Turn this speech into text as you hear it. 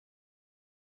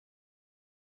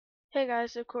Hey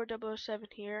guys,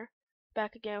 Zipcore007 here,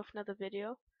 back again with another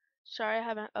video. Sorry I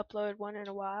haven't uploaded one in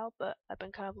a while, but I've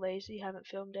been kind of lazy, haven't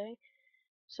filmed any.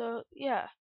 So yeah,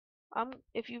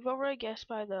 if you've already guessed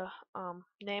by the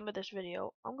name of this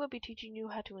video, I'm going to be teaching you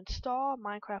how to install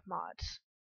Minecraft mods.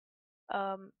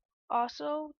 Um,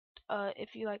 also,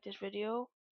 if you like this video,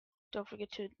 don't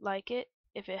forget to like it.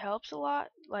 If it helps a lot,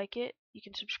 like it. You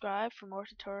can subscribe for more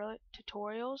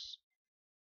tutorials.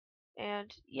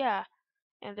 And yeah.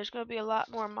 And there's going to be a lot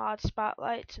more mod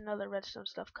spotlights and other redstone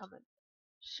stuff coming.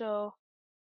 So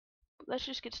let's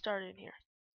just get started in here.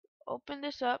 Open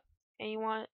this up, and you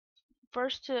want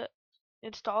first to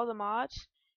install the mods,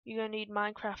 you're going to need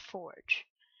Minecraft Forge.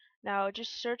 Now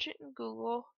just search it in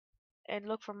Google and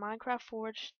look for Minecraft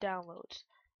Forge downloads.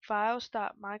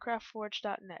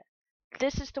 Files.minecraftforge.net.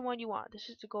 This is the one you want. This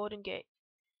is the Golden Gate.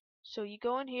 So you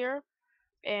go in here,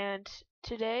 and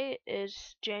today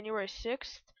is January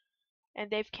 6th, and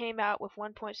they've came out with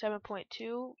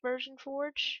 1.7.2 version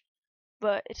Forge,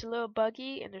 but it's a little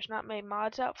buggy and there's not many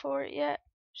mods out for it yet,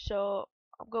 so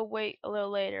I'm gonna wait a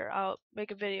little later. I'll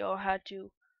make a video on how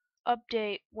to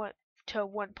update to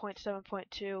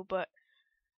 1.7.2, but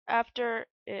after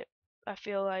it I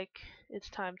feel like it's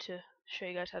time to show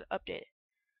you guys how to update it.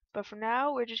 But for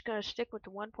now we're just gonna stick with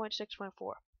the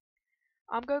 1.6.4.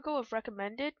 I'm gonna go with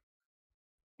recommended,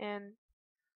 and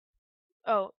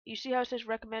oh, you see how it says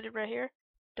recommended right here?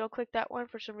 Don't click that one.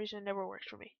 For some reason it never works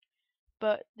for me.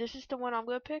 But this is the one I'm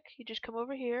going to pick. You just come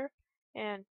over here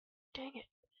and dang it.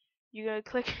 You're going to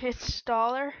click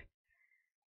installer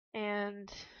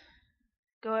and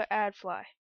go to add fly.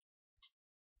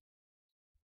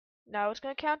 Now it's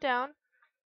going to count down.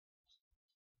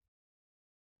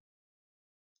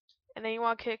 And then you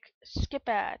want to click skip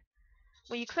add.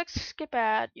 When you click skip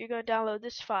add, you're going to download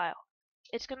this file.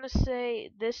 It's going to say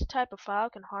this type of file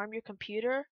can harm your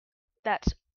computer.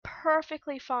 That's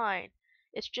perfectly fine.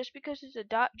 It's just because it's a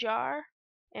 .jar,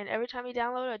 and every time you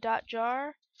download a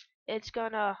 .jar, it's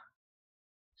gonna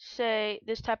say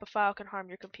this type of file can harm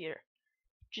your computer.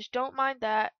 Just don't mind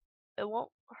that. It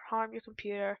won't harm your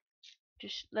computer.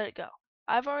 Just let it go.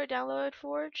 I've already downloaded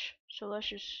Forge, so let's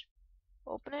just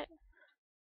open it.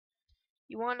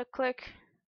 You want to click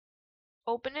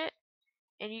open it,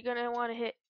 and you're going to want to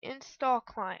hit install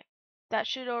client. That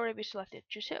should already be selected.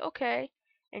 Just hit OK,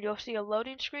 and you'll see a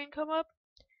loading screen come up,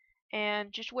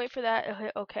 and just wait for that. It'll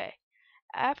hit OK.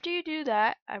 After you do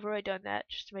that, I've already done that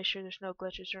just to make sure there's no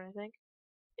glitches or anything.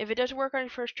 If it doesn't work on your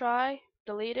first try,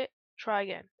 delete it, try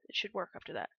again. It should work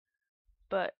after that.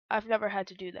 But I've never had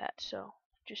to do that, so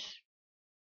just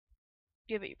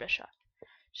give it your best shot.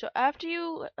 So after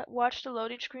you watch the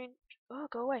loading screen, oh,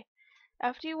 go away.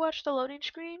 After you watch the loading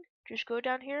screen, just go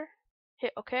down here,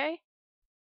 hit OK.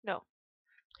 No,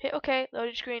 hit OK,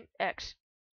 loading screen, X.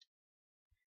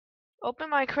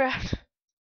 Open Minecraft,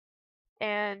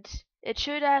 and it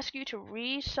should ask you to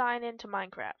re-sign into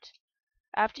Minecraft.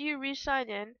 After you re-sign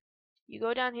in, you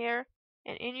go down here,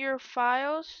 and in your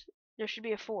files, there should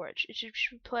be a Forge. It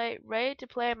should play ready to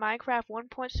play Minecraft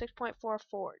 1.6.4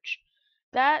 Forge.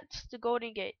 That's the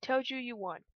Golden Gate. Tells you you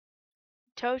won.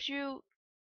 Tells you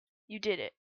you did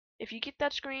it. If you get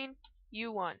that screen,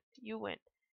 you won. You win.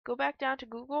 Go back down to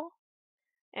Google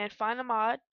and find a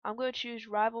mod. I'm going to choose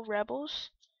Rival Rebels.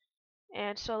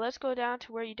 And so let's go down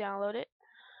to where you download it.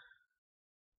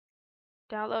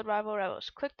 Download Rival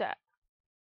Rebels. Click that.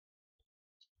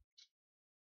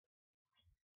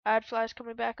 Ad fly is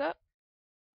coming back up.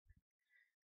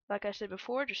 Like I said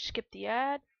before, just skip the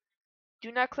ad.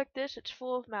 Do not click this, it's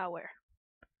full of malware.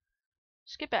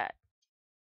 Skip ad.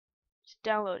 It's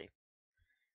downloading.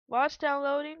 While it's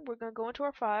downloading, we're going to go into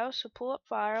our files. So pull up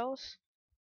files.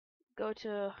 Go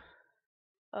to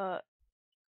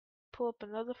pull up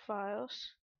another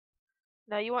files.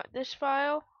 Now you want this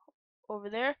file over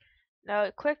there. Now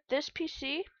click this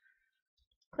PC.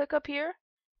 Click up here.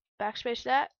 Backspace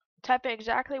that. Type in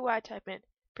exactly what I type in.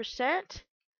 Percent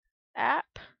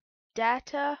app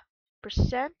data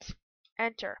percent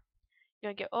enter.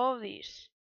 You're going to get all of these.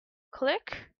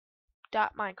 Click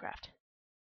 .minecraft.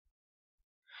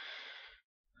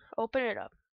 Open it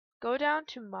up. Go down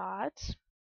to mods.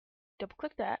 Double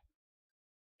click that.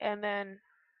 And then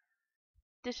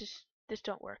this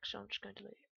don't work, so I'm just going to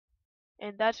delete it.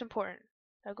 And that's important.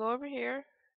 Now go over here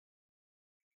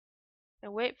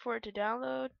and wait for it to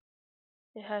download.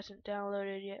 It hasn't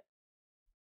downloaded yet.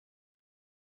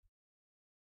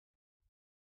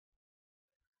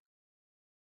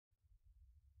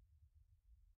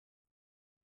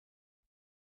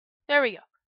 There we go.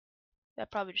 That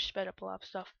probably just sped up a lot of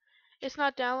stuff. It's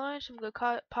not downloading, so I'm going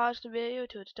to pause the video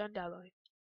until it's done downloading.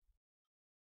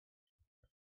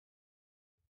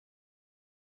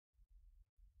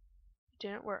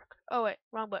 Didn't work. Oh wait,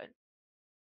 wrong button.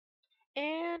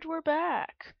 And we're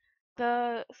back.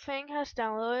 The thing has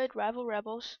downloaded Rival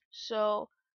Rebels, so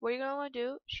what you're gonna want to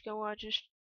do is you're gonna want to just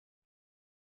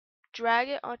drag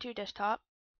it onto your desktop,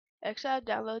 exit out of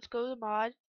downloads, go to the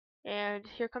mod, and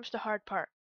here comes the hard part.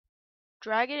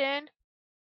 Drag it in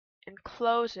and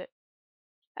close it.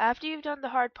 After you've done the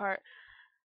hard part,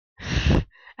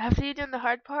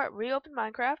 reopen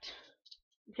Minecraft.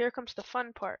 And here comes the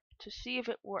fun part to see if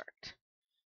it worked.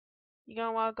 You're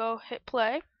gonna want to go hit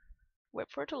play, wait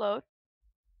for it to load.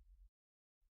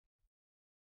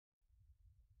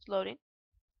 It's loading.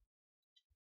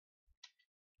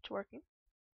 It's working.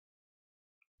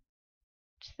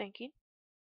 It's thinking.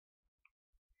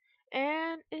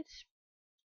 And it's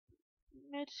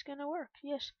gonna work.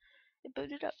 Yes, it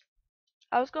booted up.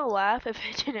 I was gonna laugh if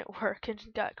it didn't work and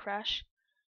got crashed.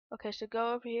 Okay, so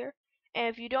go over here, and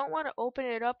if you don't want to open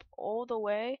it up all the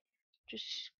way,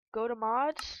 just go to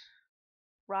mods,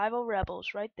 Rival Rebels,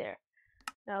 right there.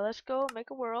 Now let's go make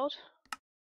a world.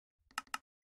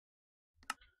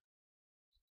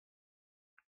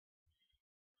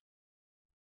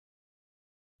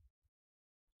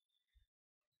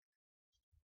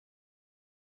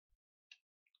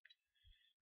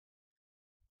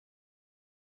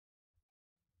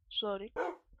 It's loading.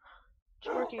 It's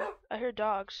working. I hear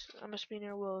dogs. I must be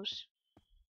near wolves.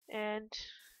 And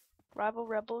Rival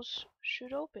Rebels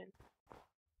should open.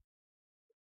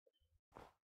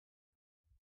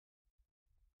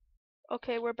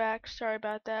 Okay, we're back. Sorry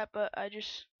about that, but I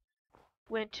just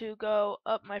went to go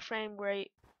up my frame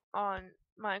rate on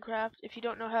Minecraft. If you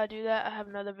don't know how to do that, I have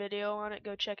another video on it.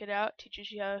 Go check it out. Teaches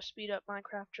you how to speed up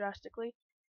Minecraft drastically.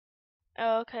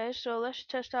 Okay, so let's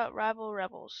test out Rival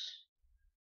Rebels.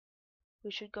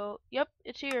 We should go. Yep,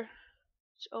 it's here.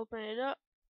 Let's open it up.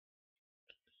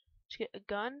 Let's get a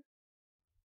gun.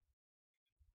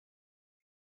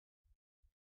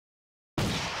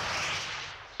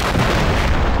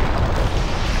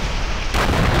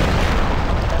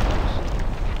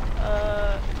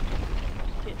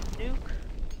 Get nuke.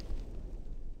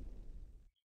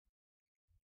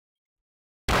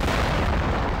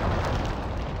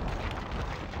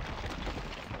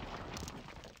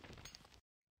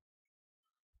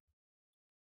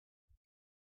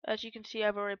 As you can see,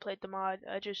 I've already played the mod.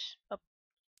 I just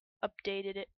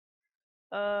updated it.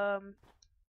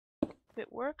 If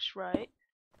it works right.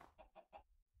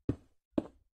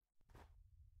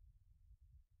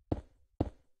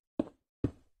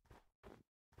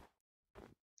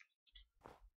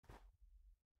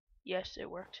 Yes, it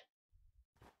worked.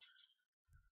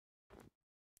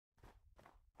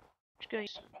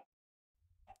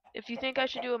 If you think I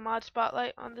should do a mod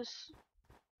spotlight on this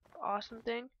awesome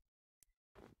thing,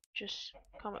 just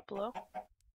comment below.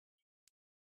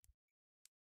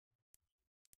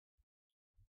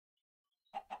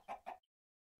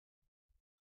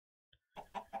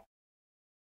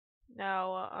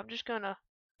 Now, I'm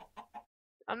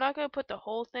not gonna put the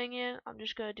whole thing in, I'm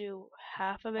just gonna do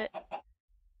half of it.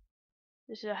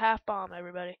 This is a half bomb,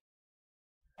 everybody.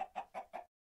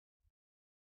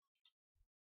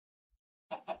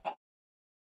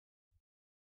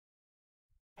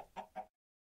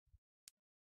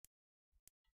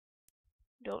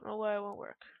 Don't know why it won't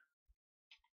work.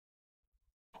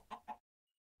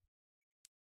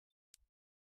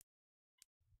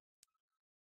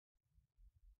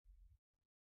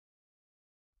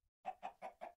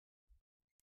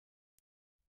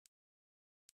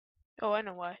 Oh, I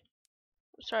know why.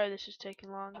 I'm sorry this is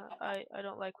taking long. I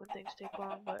don't like when things take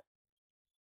long, but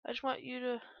I just want you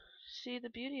to see the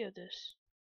beauty of this.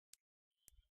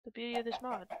 The beauty of this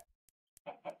mod.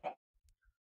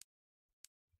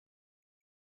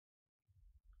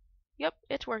 Yep,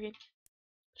 it's working.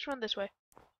 Let's run this way.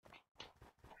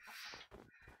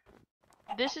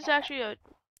 This is actually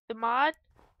the mod.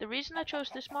 The reason I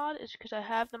chose this mod is because I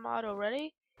have the mod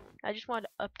already. I just wanted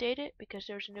to update it because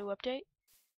there's a new update.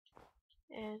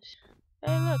 And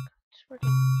hey, look, it's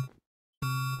working.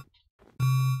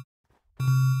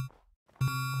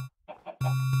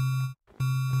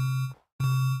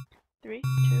 Three,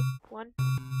 two, one.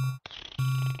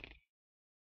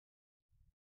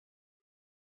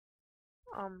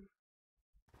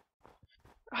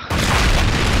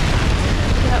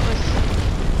 That was.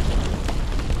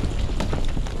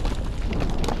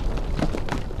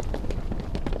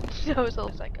 That was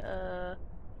almost like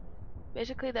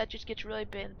basically that just gets really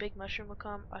big and big mushroom will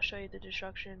come. I'll show you the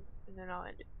destruction and then I'll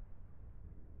end it.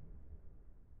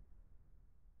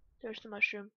 There's the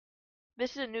mushroom.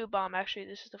 This is a new bomb actually.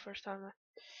 This is the first time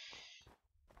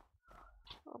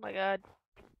oh my god.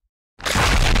 You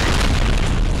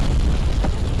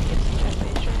can see my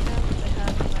face right now.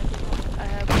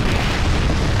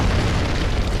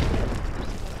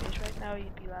 Now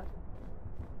you'd be loud.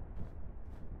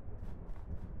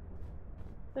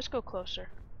 Let's go closer.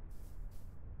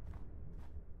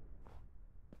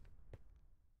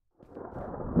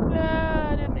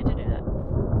 I didn't mean to do that. Oh.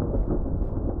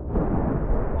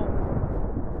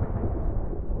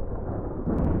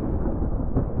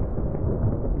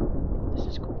 This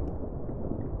is cool.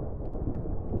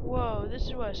 Whoa, this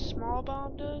is what a small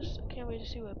bomb does? I can't wait to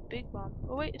see what a big bomb.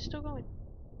 Oh wait, it's still going.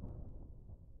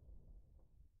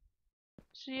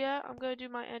 So yeah, I'm gonna do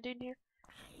my ending here.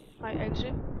 My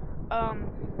exit.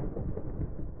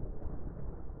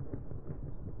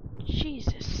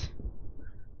 Jesus.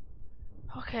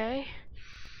 Okay.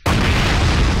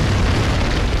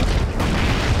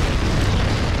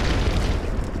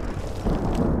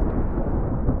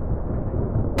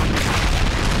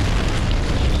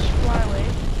 Just fly away.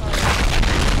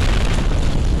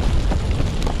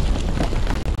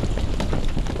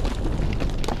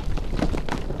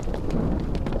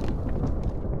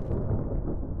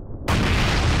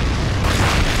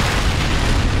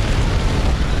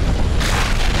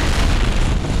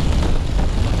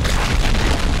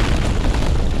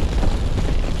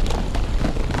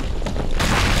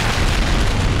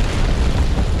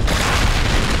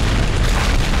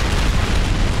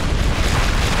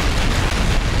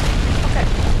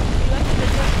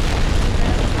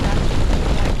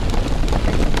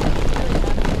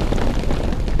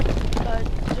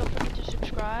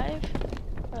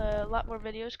 A lot more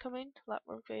videos coming. A lot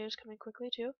more videos coming quickly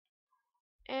too.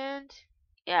 And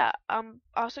yeah, I'm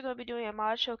also gonna be doing a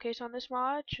mod showcase on this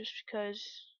mod just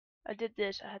because I did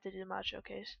this. I had to do the mod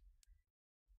showcase.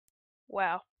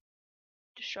 Wow,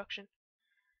 destruction.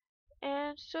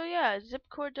 And so yeah,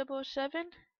 Zipcore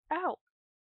 007 out.